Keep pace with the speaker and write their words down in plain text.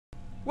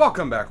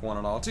Welcome back, one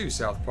and all, to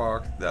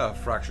Southpark, the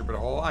fractured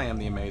butthole. I am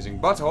the amazing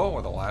butthole,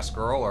 or the last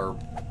girl, or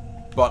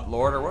butt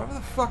lord, or whatever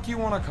the fuck you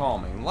want to call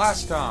me.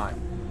 Last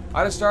time,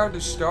 I decided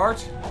to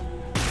start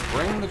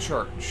Bring the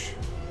Church.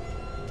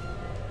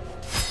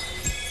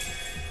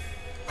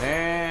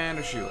 And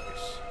a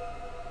shoelace.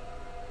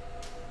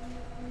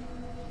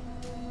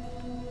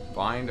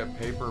 Find a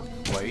paper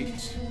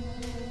plate.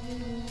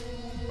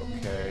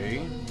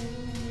 Okay.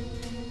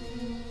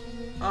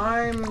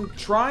 I'm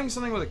trying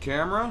something with a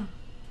camera.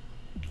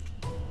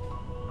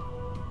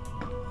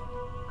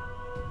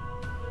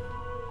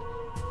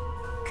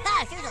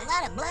 Gosh, there's a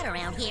lot of blood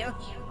around here.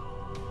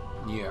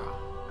 Yeah.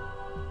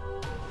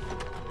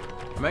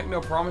 I make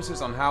no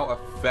promises on how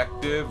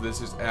effective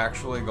this is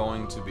actually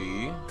going to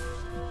be.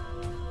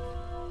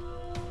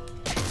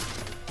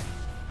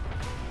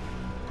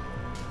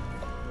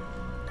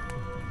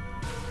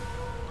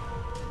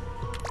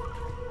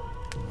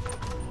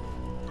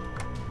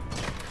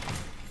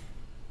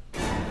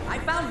 I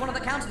found one of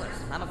the counselors.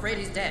 I'm afraid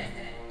he's dead.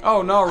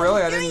 Oh no,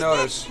 really? I Sure didn't he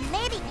notice. did.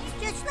 Maybe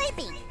he's just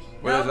sleeping.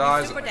 With his He's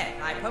eyes. super dead.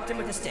 I poked him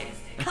with a stick.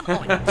 Come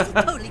on, this is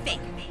totally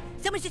fake.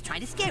 Someone's just trying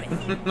to scare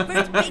us.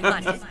 First fake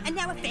monsters, and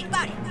now a fake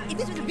body. If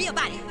this was a real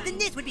body, then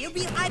this would be a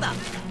real eyeball.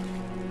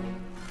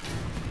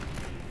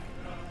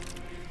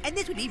 And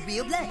this would be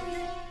real blood.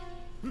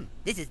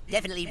 This is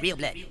definitely real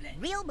blood.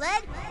 Real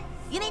blood?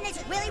 You mean this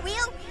is really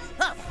real?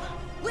 Oh,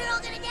 we're all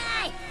gonna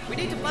die! We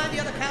need to find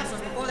the other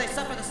counselors before they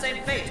suffer the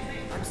same fate.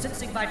 I'm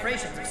sensing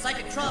vibrations of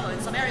psychic trauma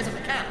in some areas of the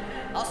camp.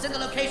 I'll send the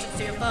locations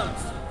to your phones.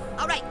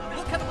 All right,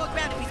 we'll cover more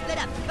ground if we split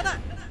up. Come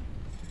on.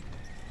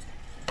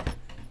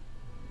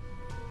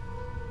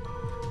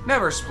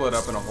 Never split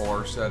up in a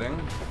horror setting.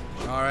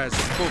 Alright, it's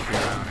spooky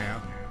around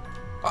here.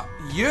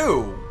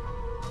 You!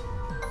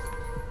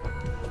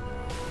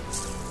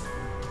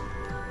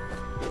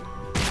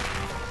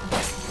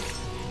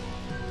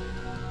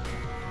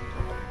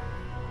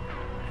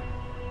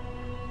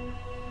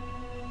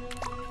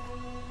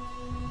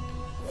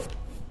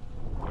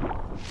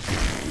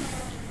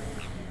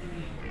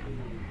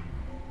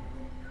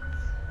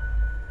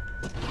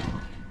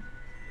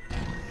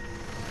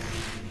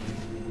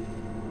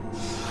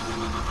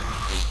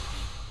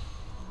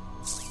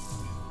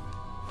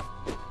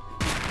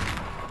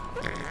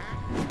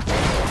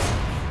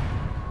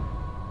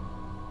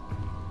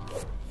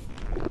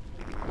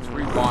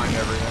 Rewind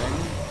everything.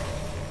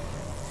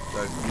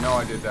 I know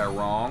I did that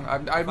wrong.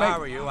 I'd If I make.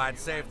 were you, I'd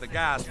save the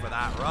gas for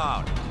that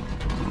road.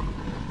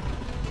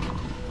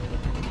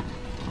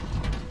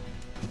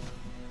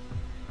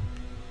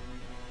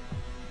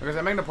 Because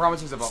I make no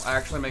promises if I'll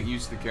actually make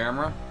use of the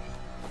camera.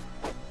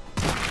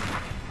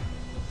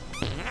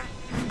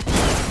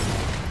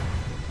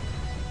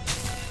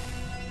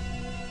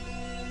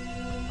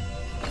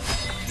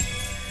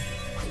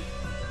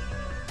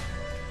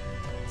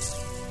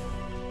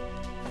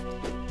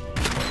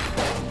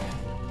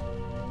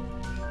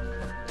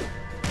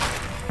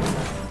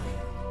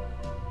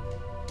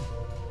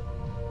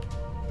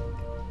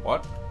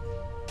 What?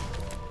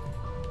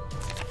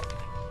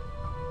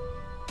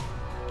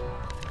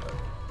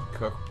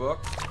 Cookbook.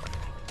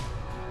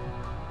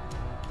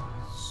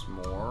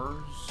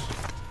 S'mores.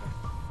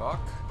 Fuck.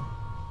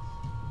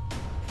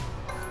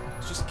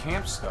 It's just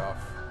camp stuff.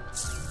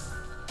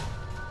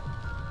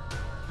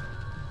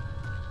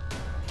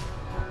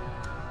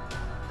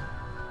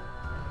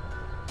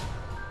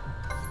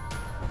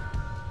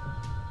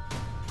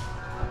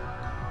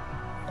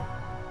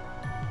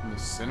 In the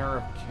center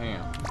of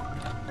camp.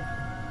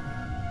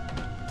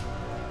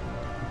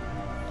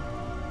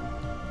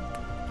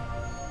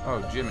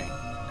 Oh, Jimmy.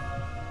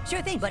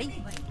 Sure thing,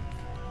 buddy.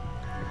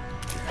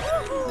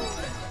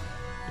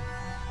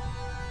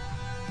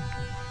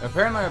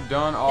 Apparently I've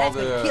done all That's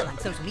gonna kill the on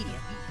social media.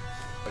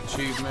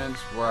 achievements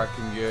where I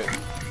can get...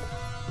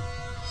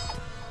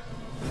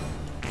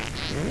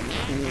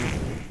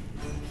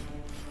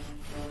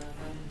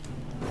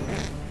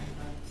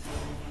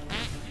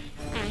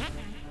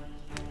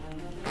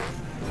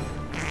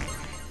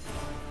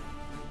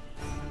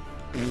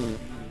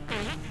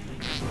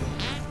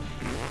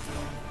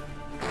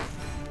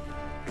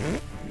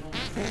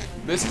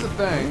 This is the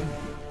thing.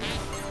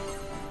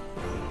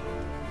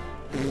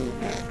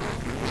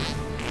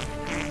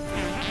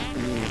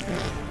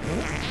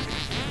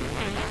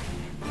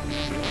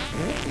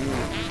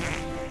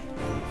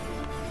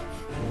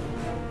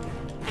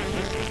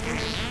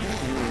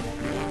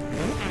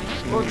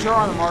 Well, jar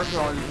on the marker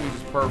on these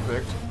is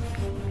perfect.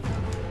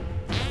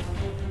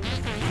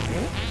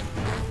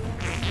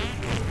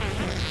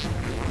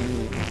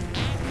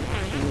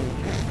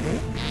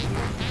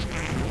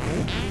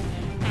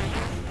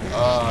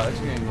 It's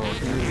getting a little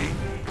tricky.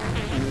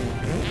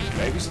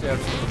 Baby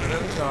steps, a little bit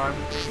at a time.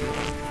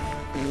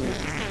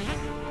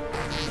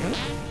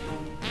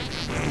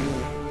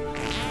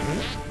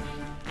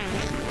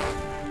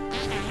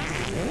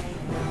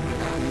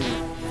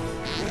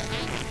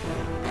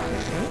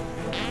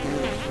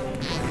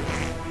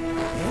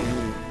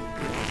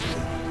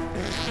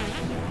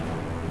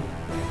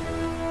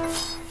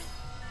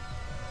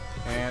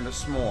 and a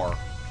s'more.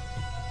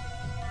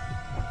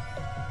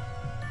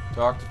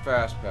 Talk to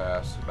Fast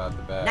Pass about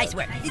the badge. Nice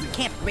work. Isn't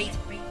camp great?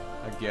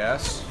 I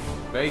guess.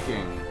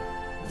 Baking.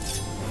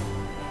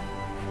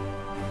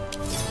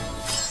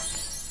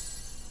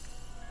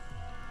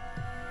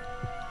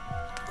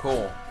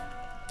 Cool.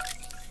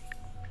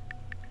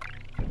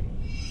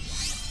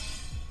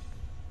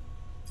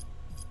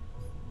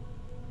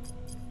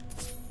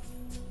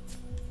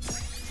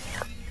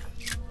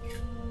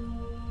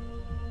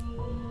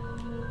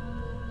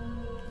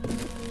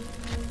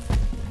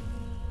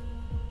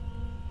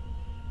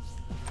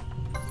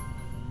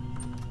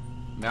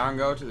 Now I can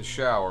go to the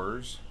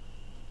showers.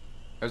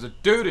 There's a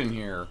dude in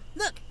here.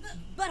 Look,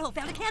 Butthole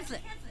found a camp slip.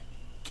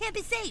 Camp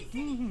is safe.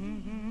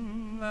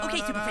 Okay,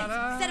 Super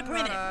Friends, set a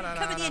perimeter.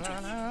 Cover the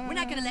entrance. We're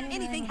not gonna let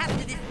anything happen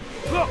to this.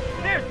 Look,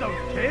 there's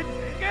those kids.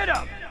 Get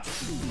up.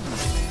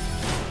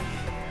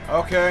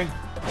 Okay.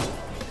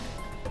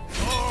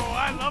 Oh,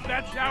 I love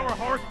that shower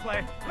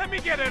horseplay. Let me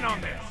get in on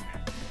this.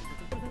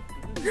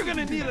 You're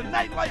gonna need a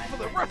nightlight for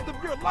the rest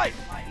of your life.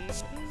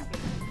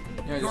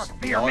 Yeah, just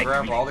fear makes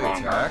telegraph me all the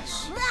stronger.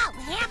 attacks. Wow,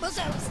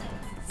 hamburgers!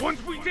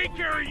 Once we take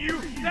care of you,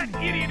 that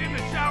idiot in the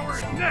shower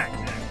is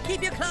next.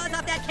 Keep your claws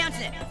off that camp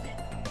slip.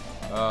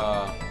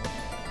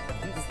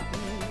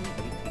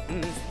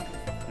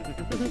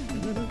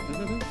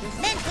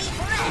 Men please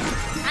for us!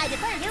 I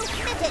defer you,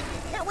 Minton!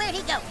 Now where'd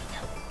he go?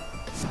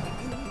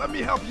 Let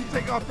me help you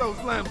take off those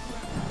limbs.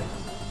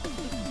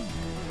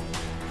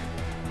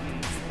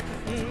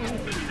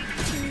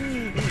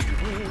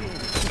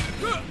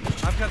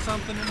 I've got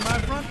something in my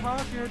front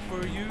pocket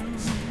for you.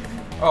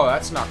 Oh,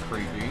 that's not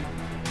creepy.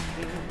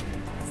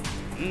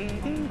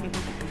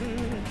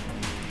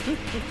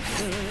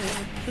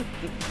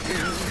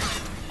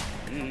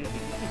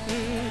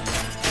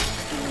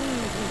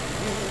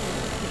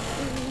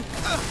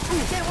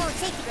 Sure won't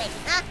safety race,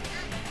 huh?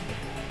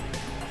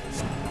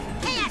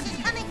 Chaos is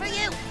coming for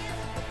you!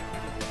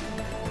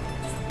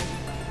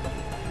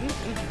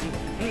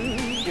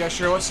 Yeah,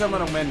 sure, let's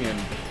summon a minion.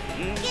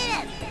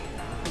 Get him!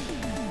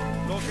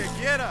 Lo que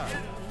quiera.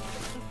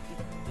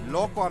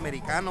 Loco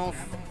americanos.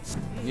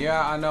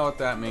 Yeah, I know what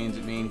that means.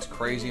 It means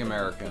crazy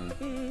American.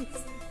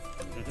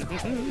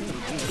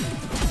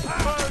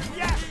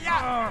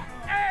 Yeah.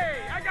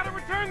 Hey, I gotta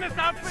return this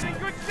outfit in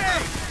good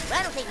shape. Well,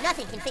 I don't think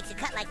nothing can fix a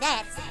cut like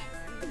that.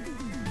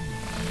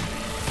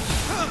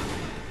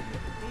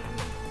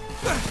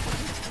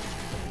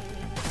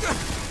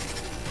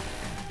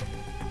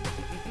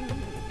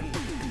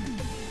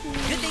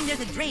 Good thing there's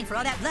a drain for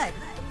all that blood.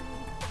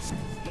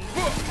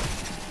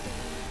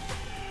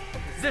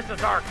 This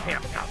is our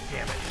camp now,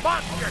 damn it.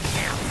 Monster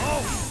camp.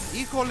 Oh,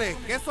 Híjole,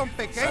 que son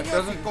That pequeños y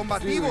doesn't do a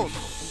combativos.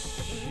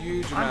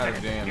 huge I'm amount gonna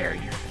of scare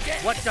damage. you.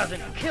 What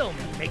doesn't kill me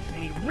makes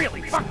me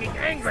really fucking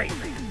angry.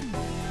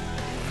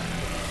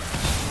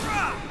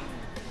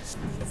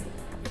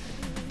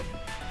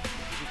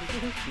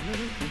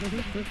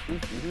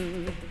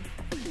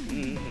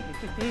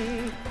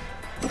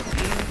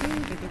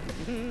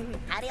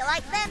 How do you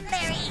like them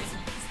berries?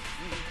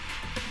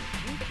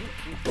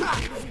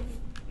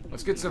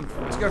 Let's get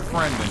a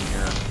friend in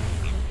here.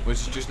 Which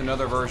is just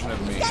another version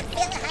of me. That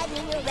fella hiding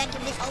in your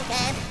rectum this whole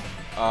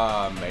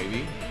time?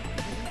 Maybe.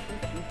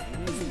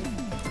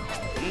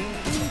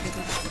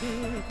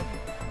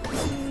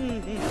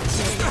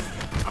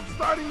 I'm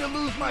starting to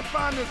lose my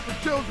fondness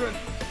for children.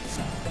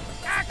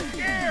 Act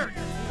scared!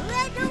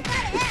 Let go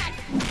by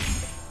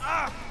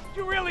that!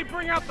 You really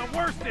bring out the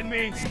worst in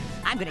me.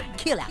 I'm gonna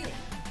kill out there.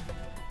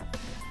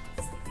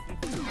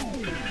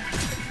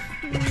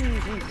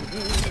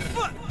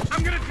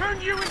 I'm gonna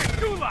turn you into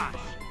goulash.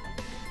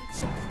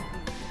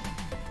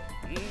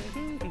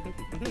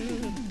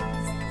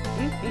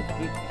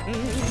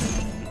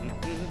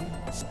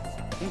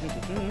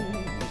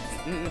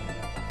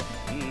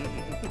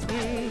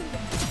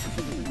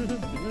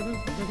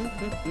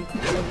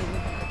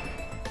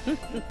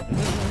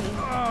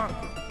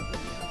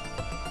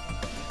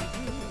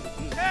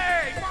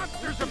 Hey,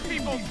 monsters are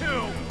people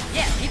too.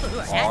 Yeah, people who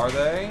are Are nasty.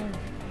 they?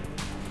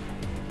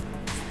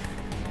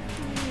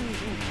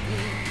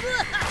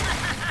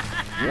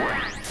 I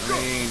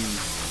mean,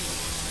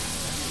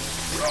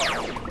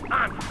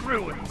 I'm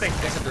through with things.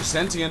 if they're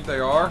sentient, they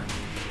are.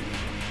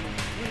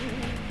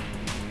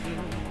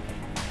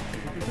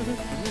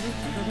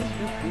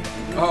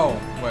 Oh,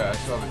 wait, I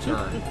saw the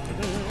turn.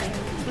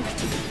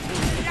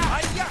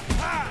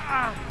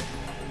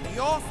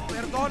 Dios,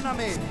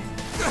 perdóname.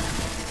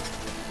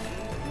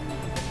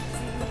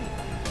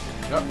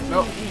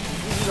 Nope.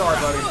 Sorry,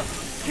 buddy.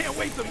 Can't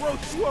wait to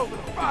roast you over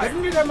the fire.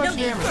 Didn't do that much No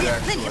need. damage,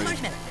 Plenty of actually.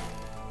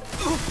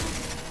 marshmallow.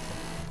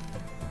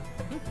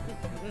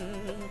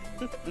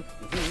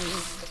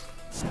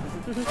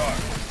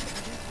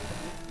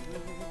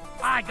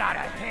 I got a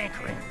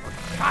hankering for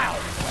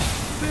child.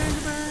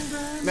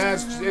 Nah,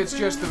 it's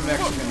just the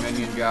Mexican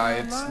minion guy.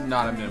 It's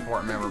not an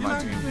important member of my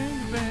team.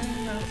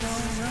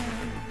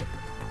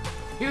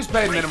 He was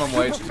paid minimum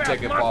wage to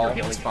take a ball.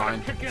 It's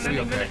fine. It's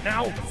okay.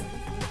 Now.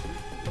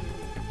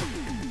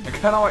 I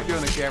kind of like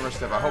doing the camera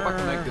stuff. I hope I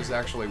can make this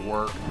actually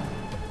work.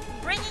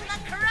 Bringing the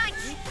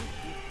crunch!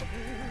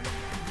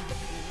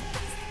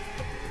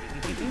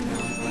 a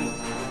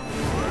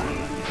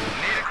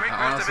quick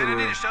burst of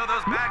energy to show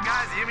those bad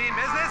guys you mean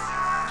business?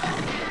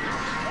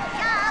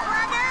 Yeah,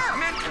 Wando!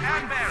 Mint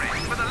and berry,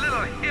 with a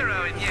little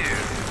hero in you.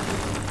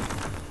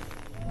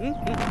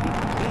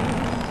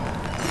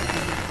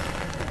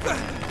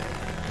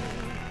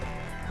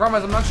 Problem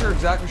is, I'm not sure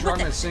exactly how I'm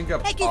going to the sync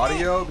up heck is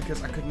audio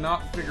because I could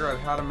not figure out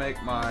how to make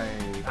my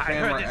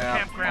camera this app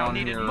campground on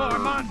needed here more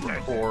monsters.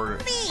 record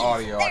Please,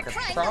 audio. they're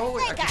trying to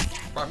flank us.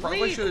 I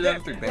probably Leave should have done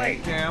it this through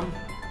place. Bandicam,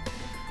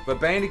 but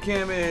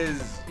Bandicam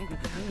is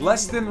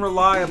less than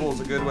reliable is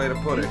a good way to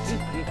put it.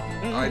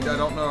 I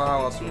don't know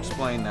how else to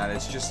explain that.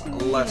 It's just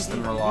less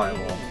than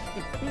reliable.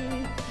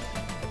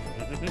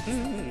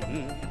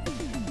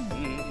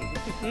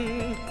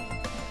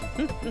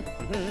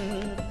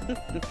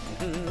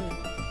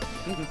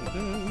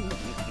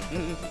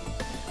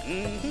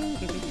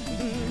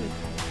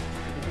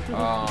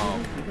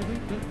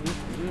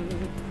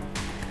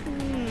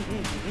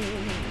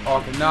 Oh,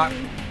 I cannot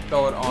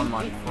throw it on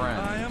my I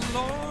friend. am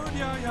Lord,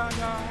 yeah, yeah,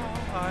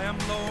 yeah. I am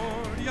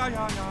Lord, yeah,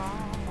 yeah,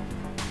 yeah.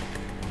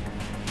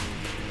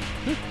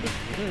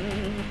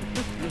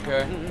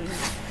 Okay.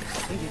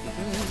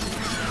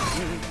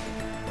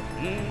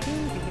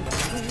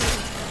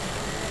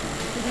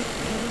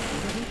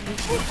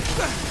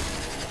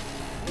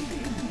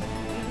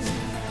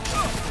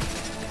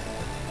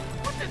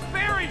 Put this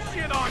berry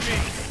shit on me!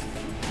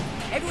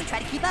 Everyone try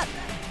to keep up.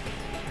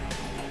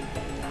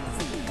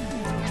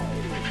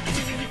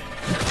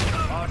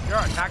 Oh, sure,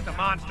 attack the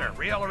monster.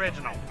 Real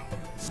original.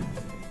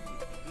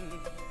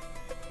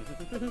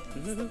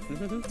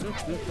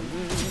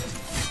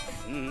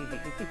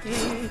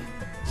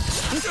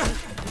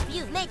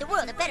 You've made the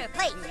world a better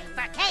place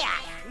for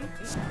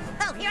chaos.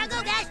 Oh, here I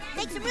go, guys.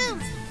 Make some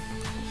room.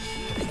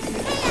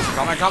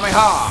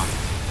 Kamehameha!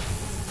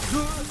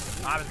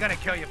 I was gonna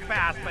kill you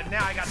fast, but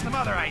now I got some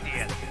other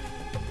ideas.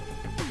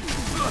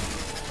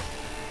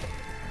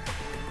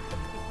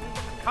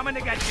 Coming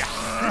to get you.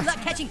 Good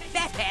luck catching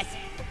Fast Pass.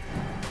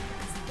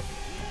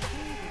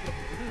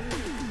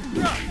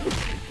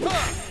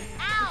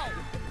 Ow!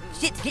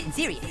 Shit's getting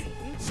serious.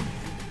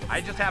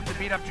 I just have to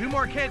beat up 2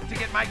 more kids to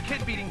get my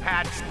kid beating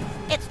pad.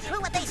 It's true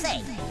what they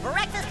say.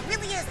 Breakfast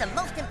really is the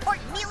most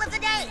important meal of the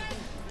day.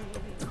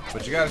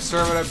 But you gotta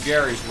serve it up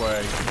Gary's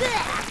way.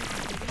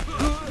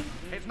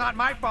 It's not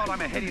my fault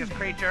I'm a hideous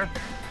creature.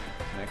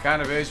 And it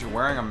kind of is, you're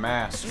wearing a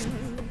mask.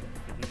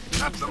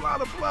 That's a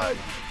lot of blood.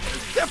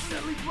 There's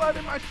definitely blood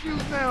in my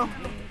shoes now.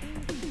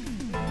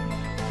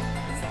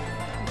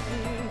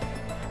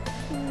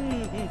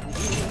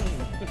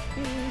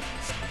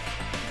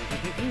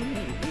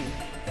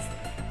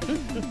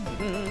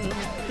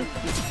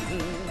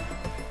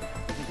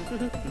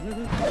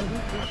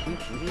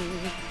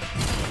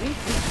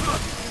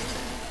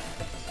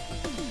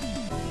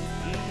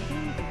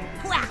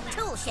 Wow,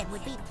 Toolshed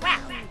would be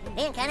proud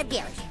and kind of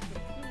garish.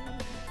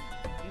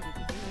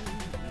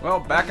 Well,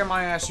 back in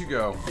my ass you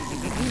go.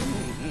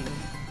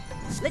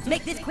 Let's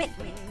make this quick.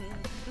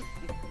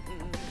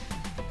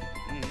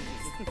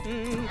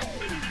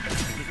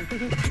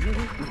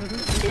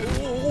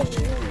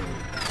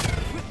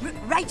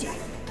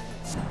 Righteous.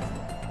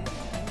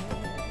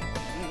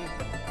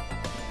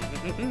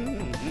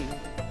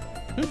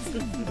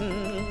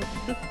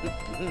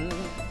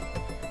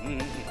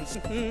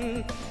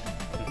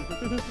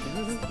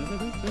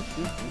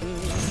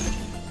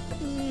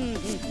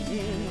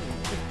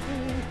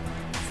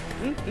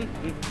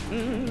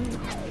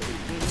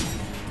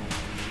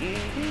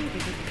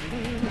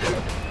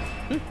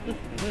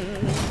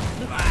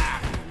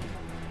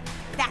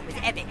 That was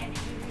epic.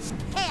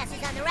 Chaos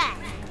is on the rise.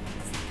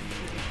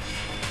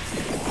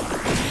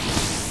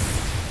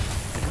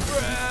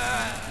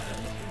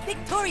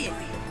 Victorious.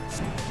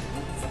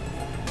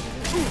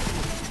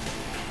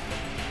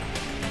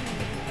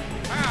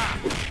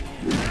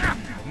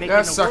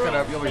 Yeah, suck it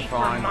up, you'll be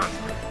fine.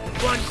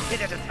 One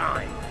kid at a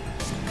time.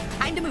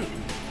 Time to move.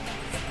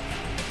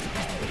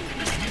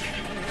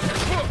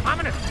 I'm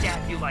gonna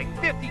stab you like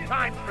 50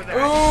 times for that.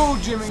 Oh,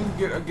 Jimmy,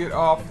 get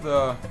off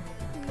the.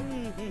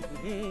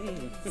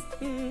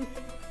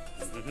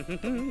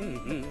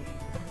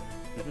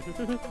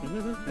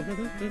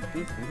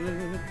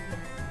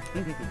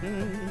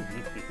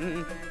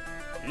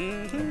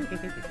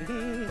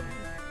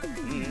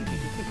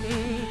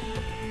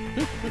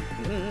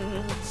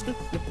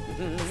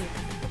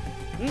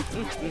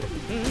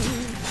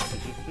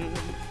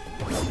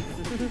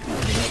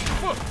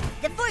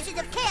 The forces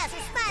of chaos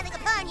are smiling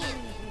upon you.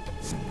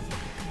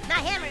 My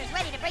hammer is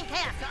ready to bring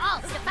chaos to all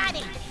who defy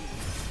me.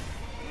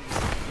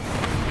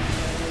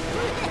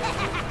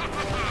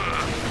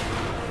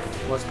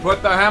 Let's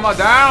put the hammer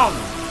down.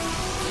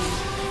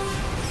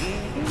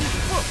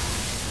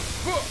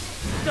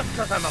 Just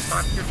because I'm a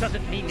monster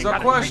doesn't mean you So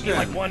gotta treat me question.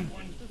 like one.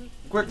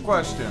 Quick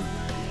question.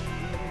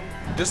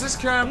 Does this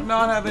camp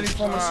not have any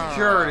form of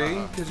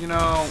security? Because, you know,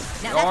 Now the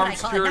that's what armed I call a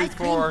security nice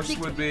clean force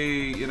victory. would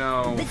be, you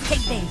know, Let's take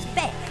things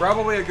fast.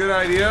 probably a good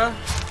idea.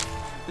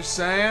 Just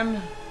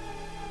saying.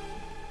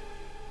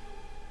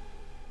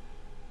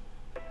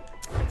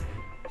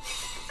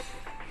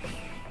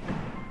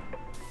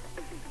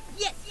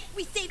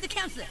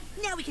 counselor.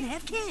 Now we can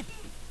have camp.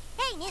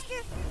 Hey, mister.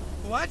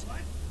 What?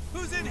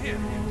 Who's in here?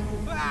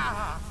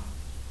 Ah!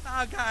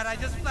 Oh, God, I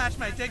just flashed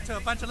my dick to a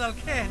bunch of little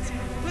kids.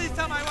 Please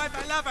tell my wife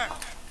I love her.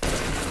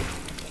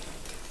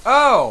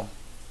 Oh!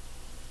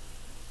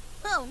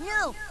 Oh,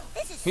 no.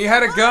 This is He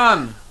had a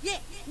gun! Yeah,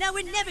 now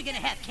we're never gonna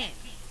have camp.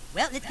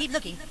 Well, let's keep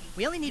looking.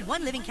 We only need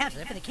one living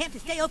counselor for the camp to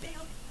stay open.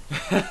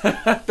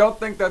 Don't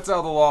think that's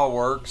how the law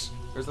works.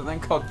 There's a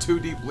thing called too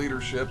deep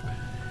leadership.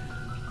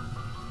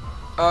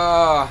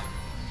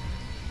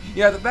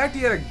 Yeah, the fact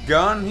he had a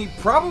gun, he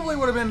probably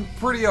would have been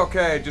pretty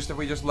okay just if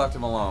we just left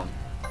him alone.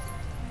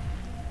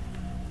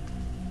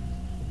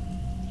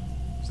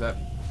 Is that...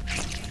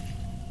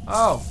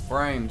 Oh,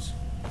 brains.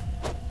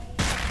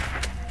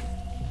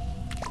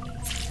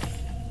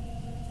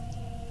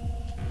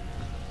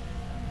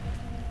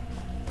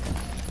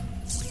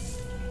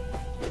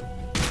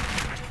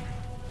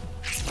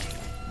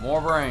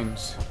 More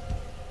brains.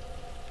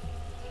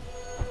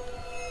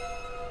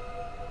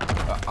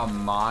 A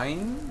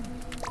mine?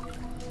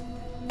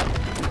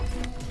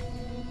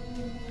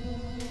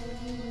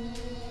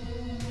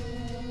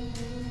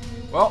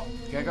 Well,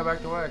 can't go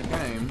back the way I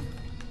came.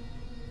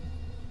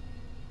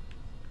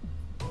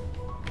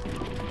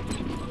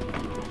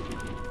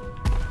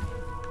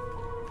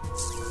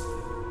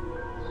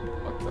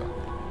 What the?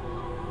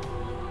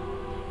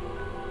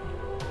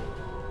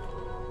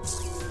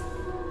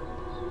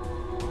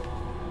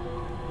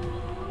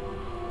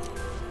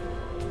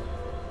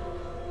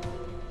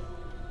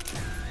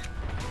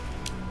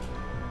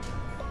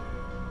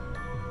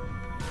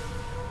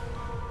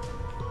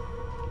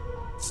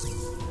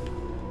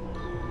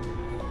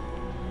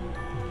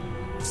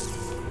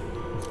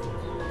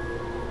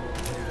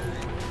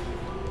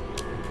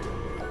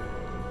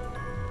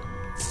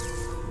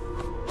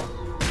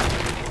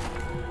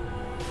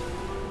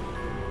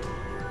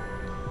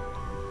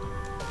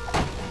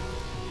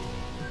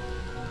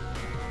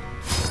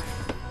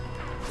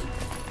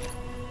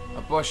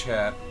 Bush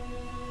hat.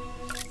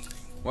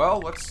 Well,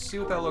 let's see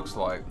what that looks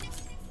like.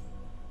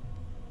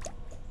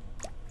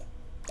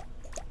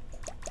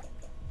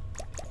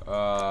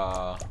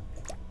 A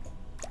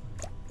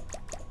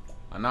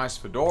nice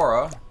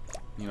fedora,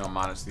 you know,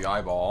 minus the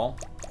eyeball.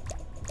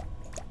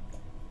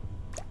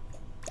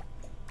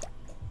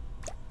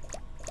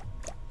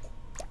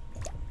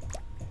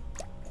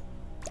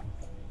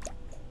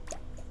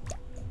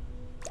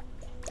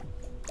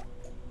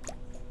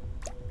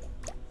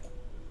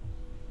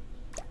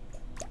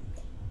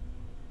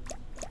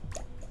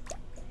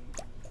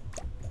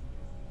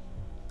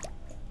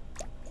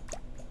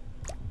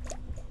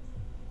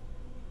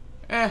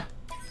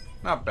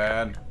 Not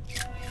bad,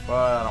 but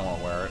I don't want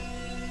to wear it.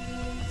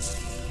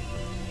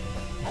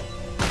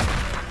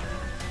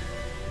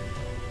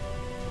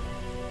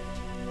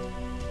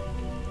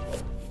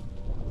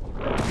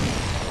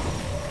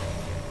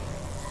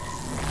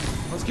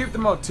 Let's keep the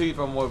motif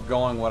on what's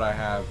going what I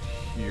have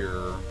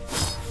here.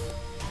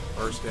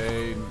 First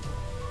aid.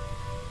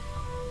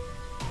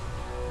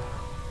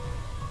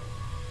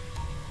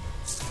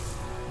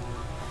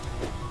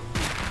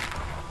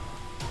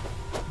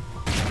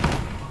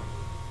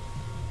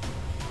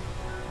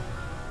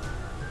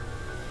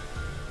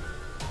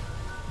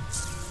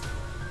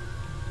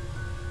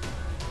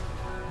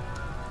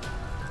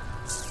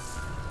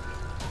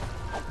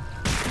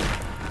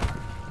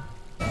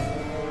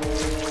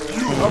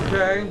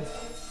 Okay.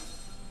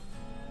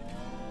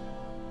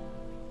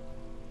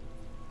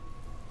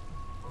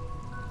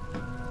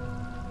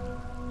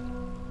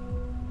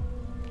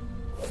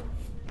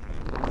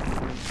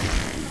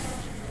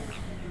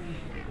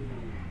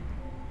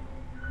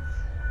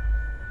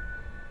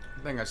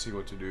 I think I see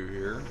what to do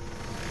here.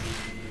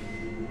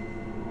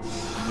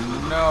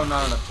 No,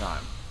 not enough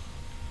time.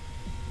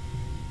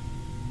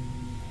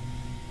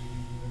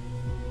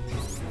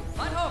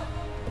 On home.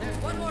 There's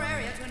one more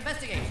area to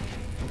investigate.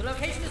 The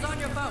location is on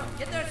your phone.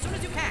 Get there as soon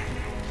as you can.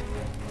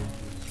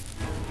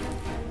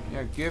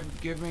 Yeah,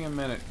 give me a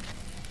minute,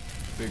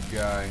 big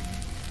guy.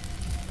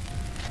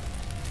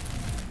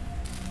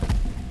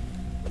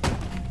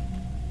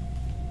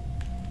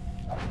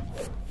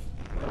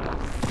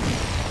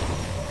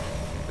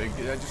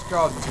 I just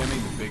called Timmy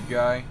the big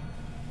guy.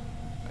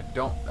 I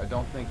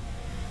don't think.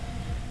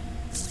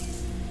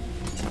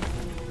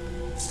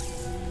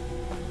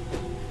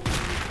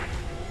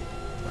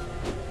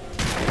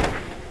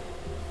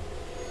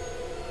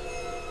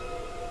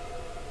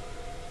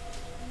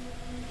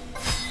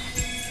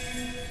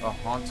 A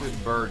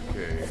haunted bird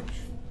cage.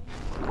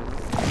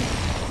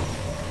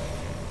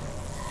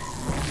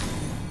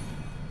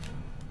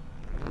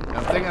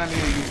 I'm thinking I need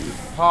to use the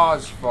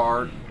pause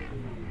fart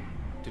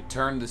to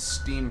turn the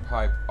steam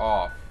pipe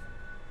off.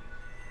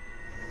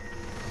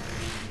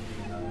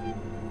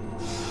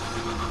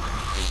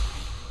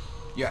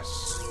 Yes.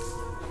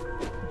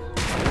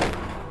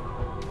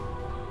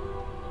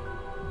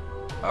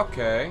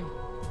 Okay.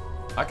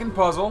 I can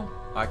puzzle.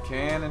 I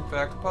can, in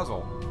fact,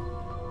 puzzle.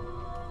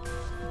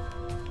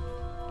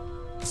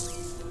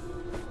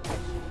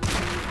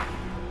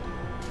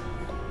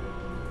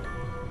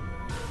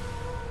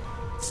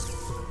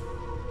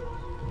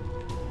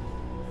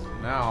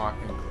 Now I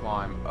can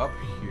climb up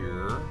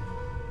here.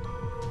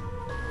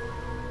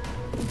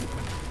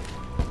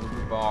 Move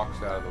the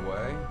box out of the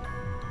way.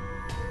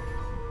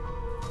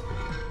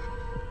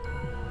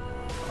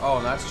 Oh,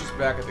 and that's just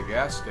back at the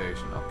gas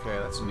station. Okay,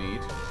 that's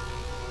neat.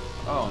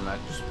 Oh, and that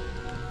just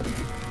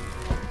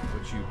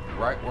puts you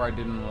right where I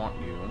didn't want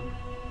you.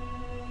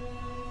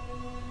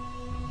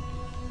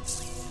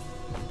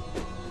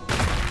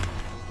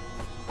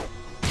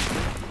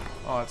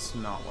 Oh, that's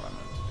not what I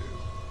meant to do.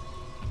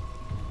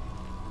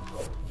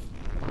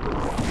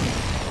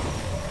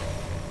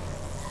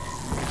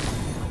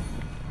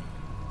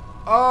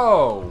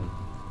 Oh!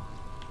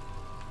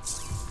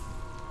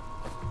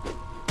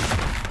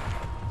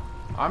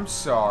 I'm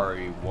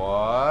sorry,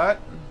 what?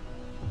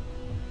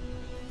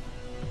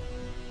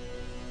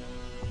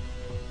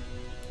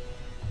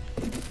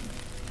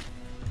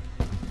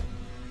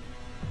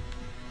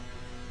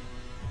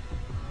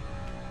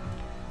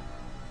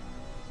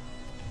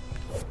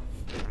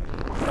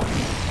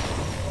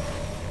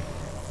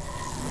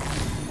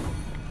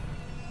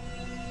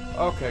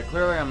 Okay,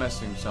 clearly I'm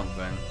missing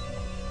something.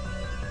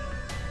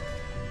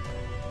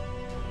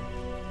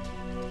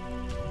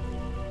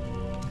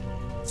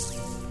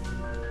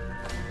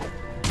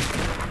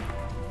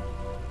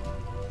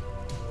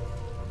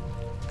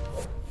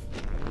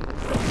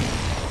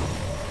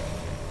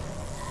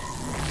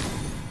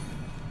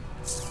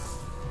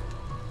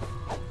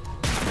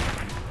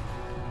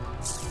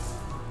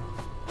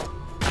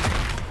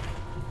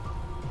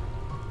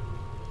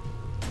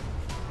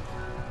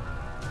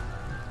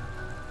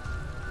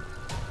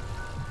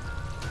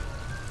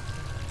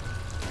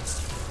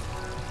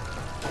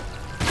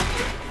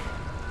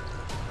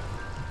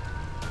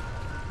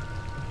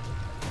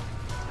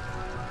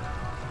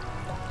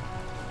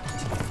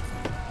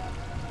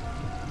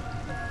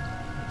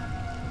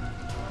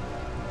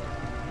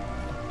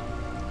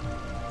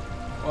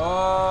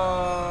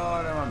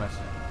 What am I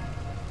missing?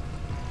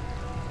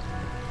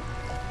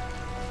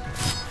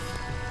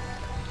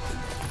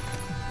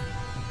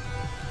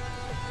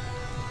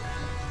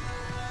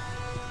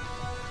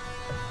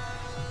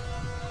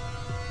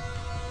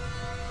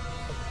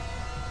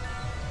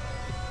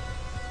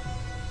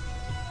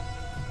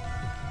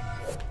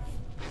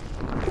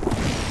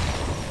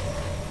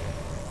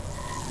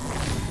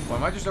 Well,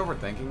 am I just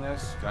overthinking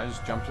this? Can I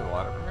just jump to the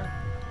ladder from here?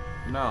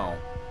 No.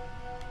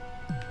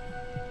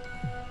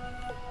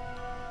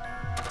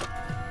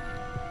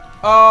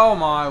 Oh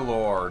my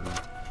lord.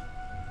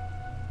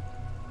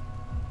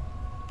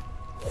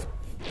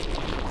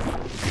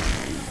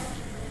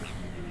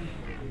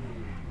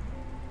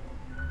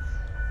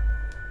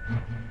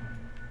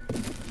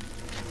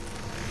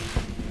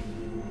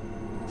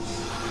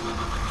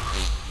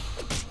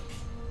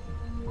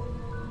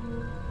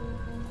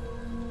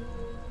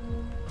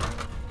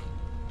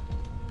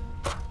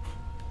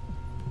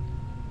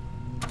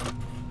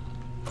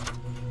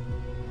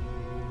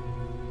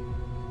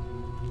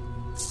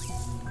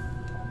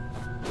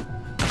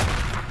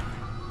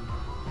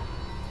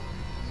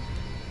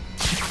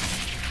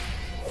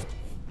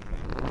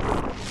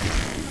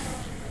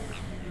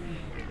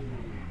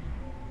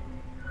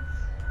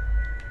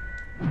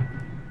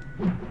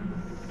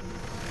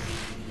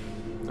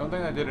 Don't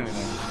think I did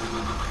anything.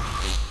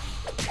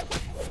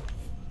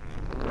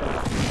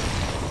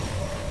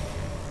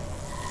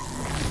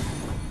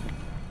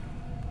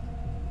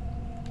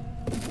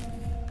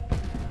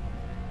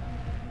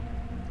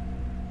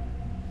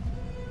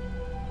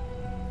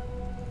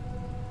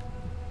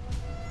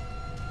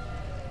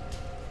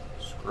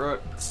 Screw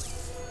it.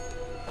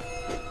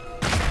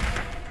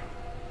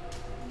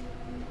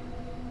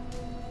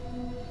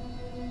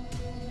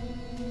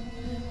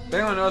 If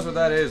anyone knows what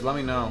that is, let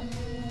me know.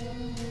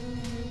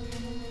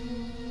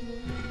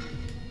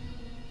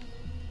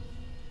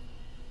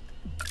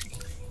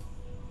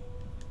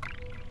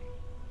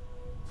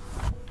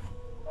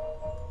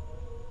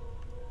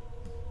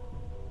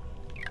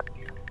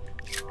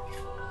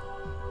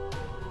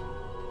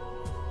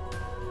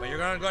 But you're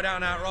gonna go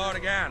down that road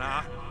again,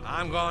 huh?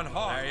 I'm going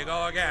home. There you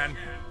go again.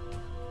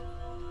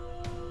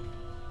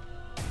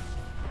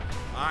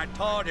 I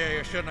told you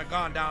you shouldn't have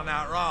gone down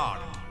that road.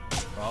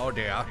 Oh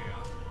dear.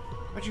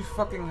 Why'd you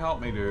fucking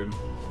help me, dude?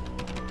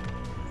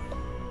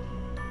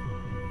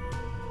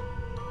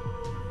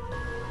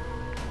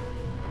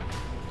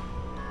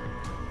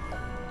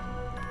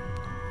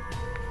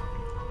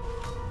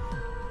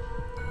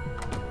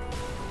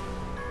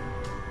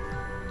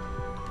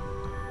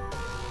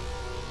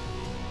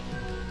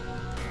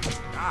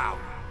 Ow.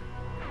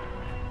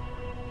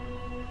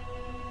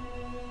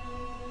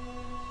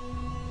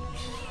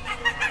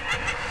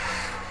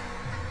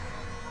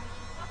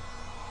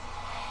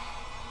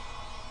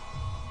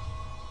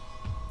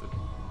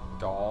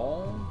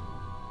 Doll?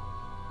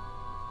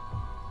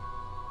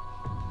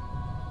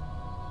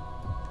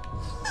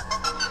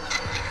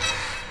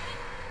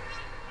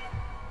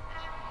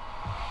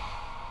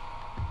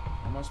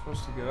 How am I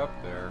supposed to get up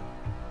there?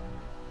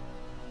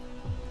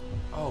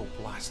 Oh,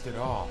 blast it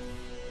off.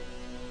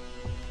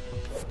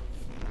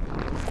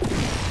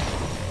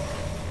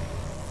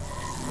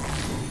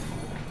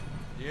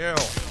 You.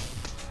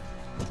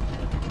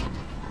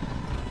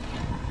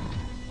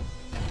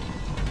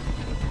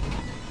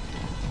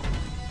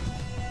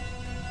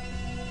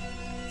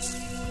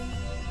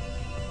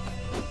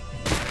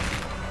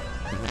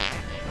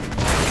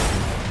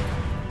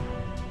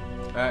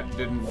 That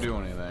didn't do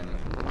anything.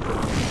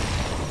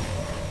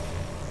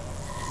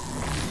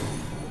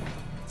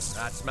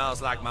 That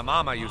smells like my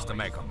mama used to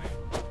make them.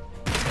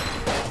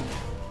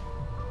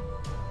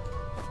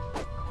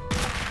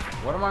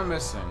 What am I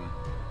missing?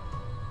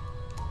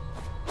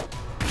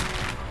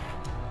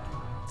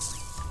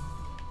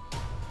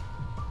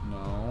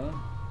 No.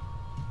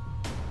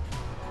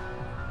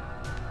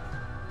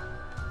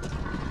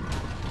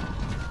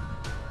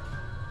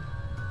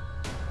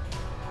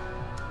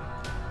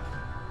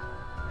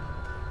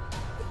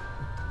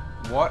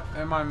 What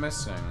am I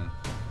missing?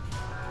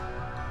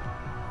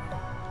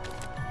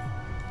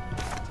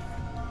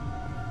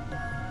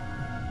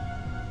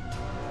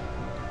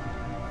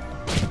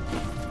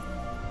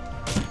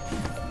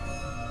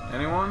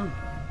 Anyone?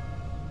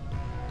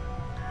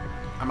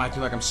 I'm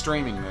acting like I'm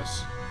streaming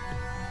this.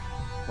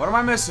 What am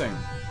I missing?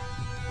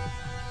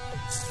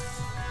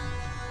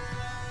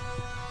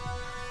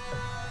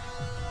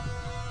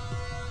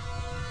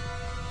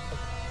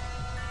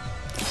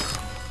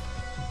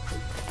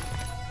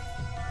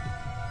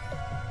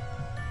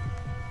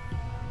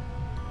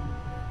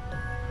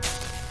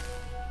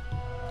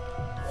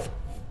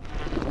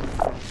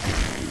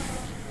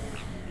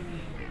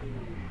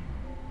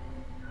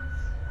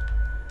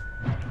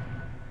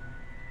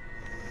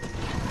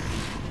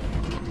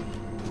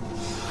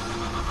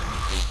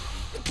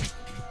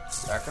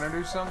 Is that gonna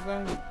do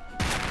something?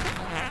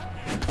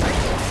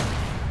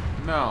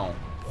 No.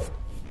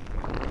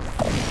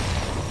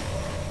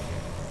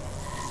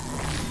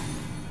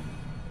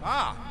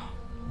 Ah!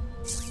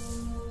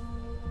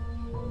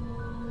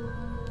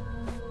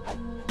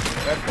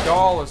 That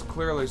doll is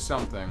clearly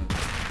something.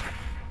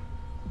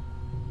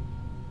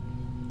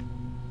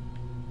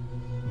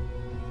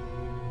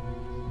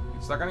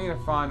 It's like I need to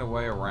find a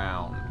way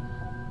around.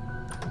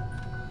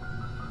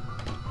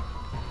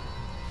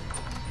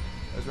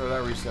 That's where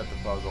that reset the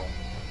puzzle.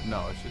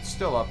 No, it's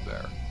still up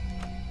there.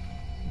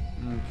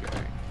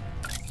 Okay.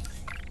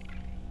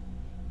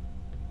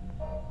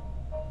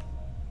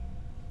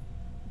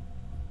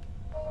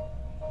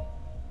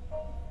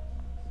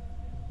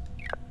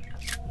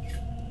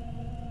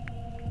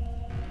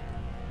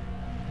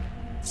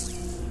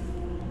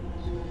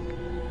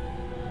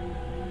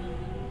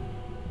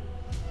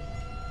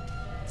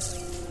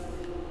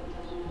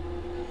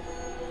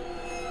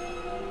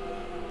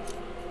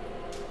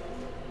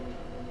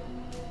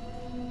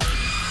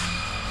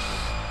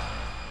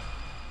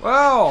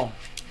 Well,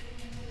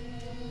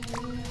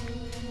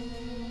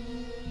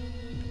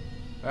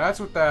 that's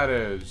what that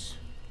is.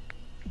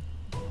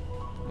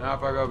 Now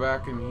if I go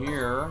back in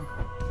here,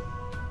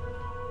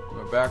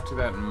 go back to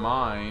that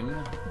mine.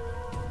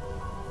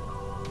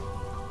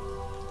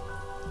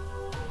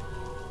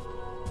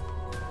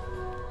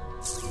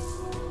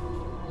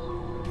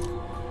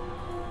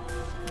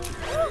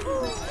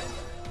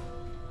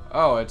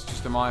 Oh, it's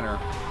just a miner.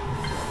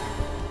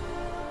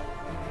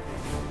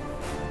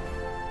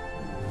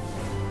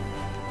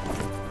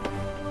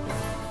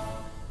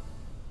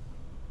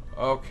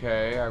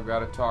 Okay, I've got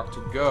to talk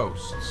to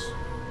ghosts.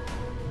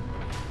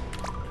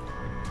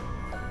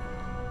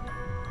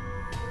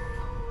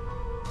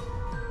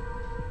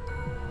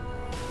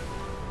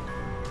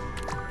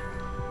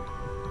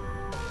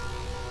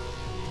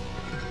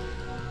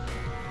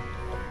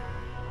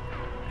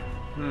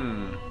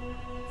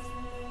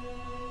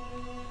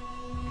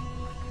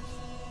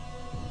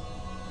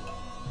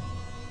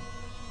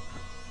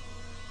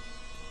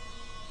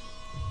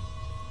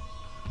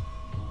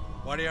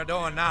 What are you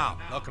doing now?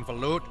 Looking for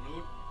loot?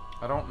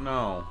 I don't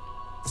know.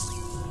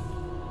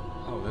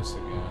 Oh, this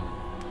again.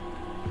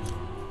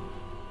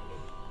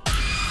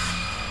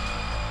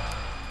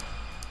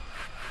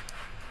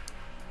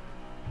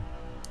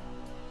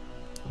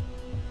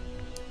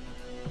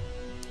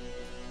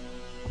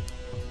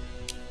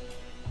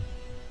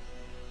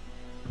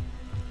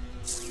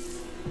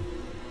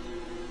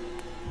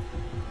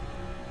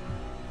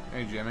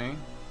 Hey, Jimmy.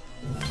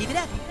 Keep it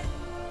up.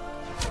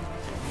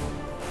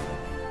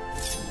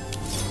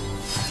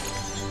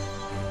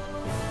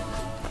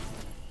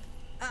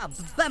 Ah,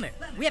 bummer.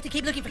 We have to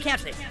keep looking for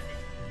counselors.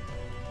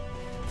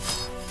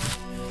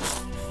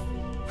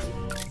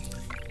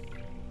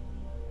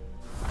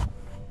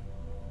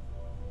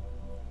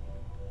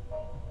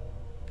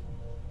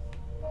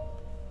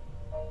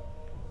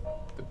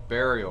 The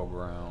burial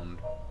ground.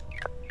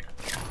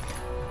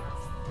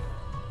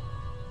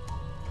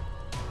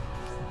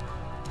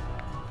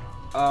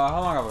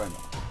 How long have I been?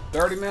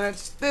 30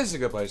 minutes? This is a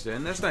good place to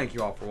end this. Thank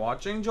you all for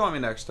watching. Join me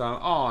next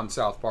time on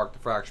Southpark, the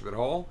Fractured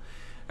Hole,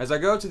 as I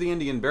go to the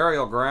Indian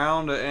burial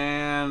ground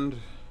and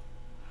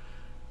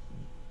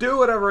do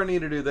whatever I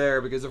need to do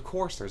there, because of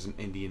course there's an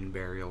Indian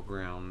burial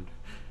ground.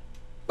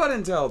 But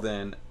until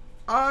then,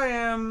 I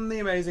am the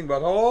Amazing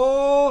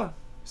Butthole,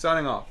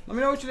 signing off. Let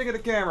me know what you think of the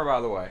camera,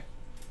 by the way.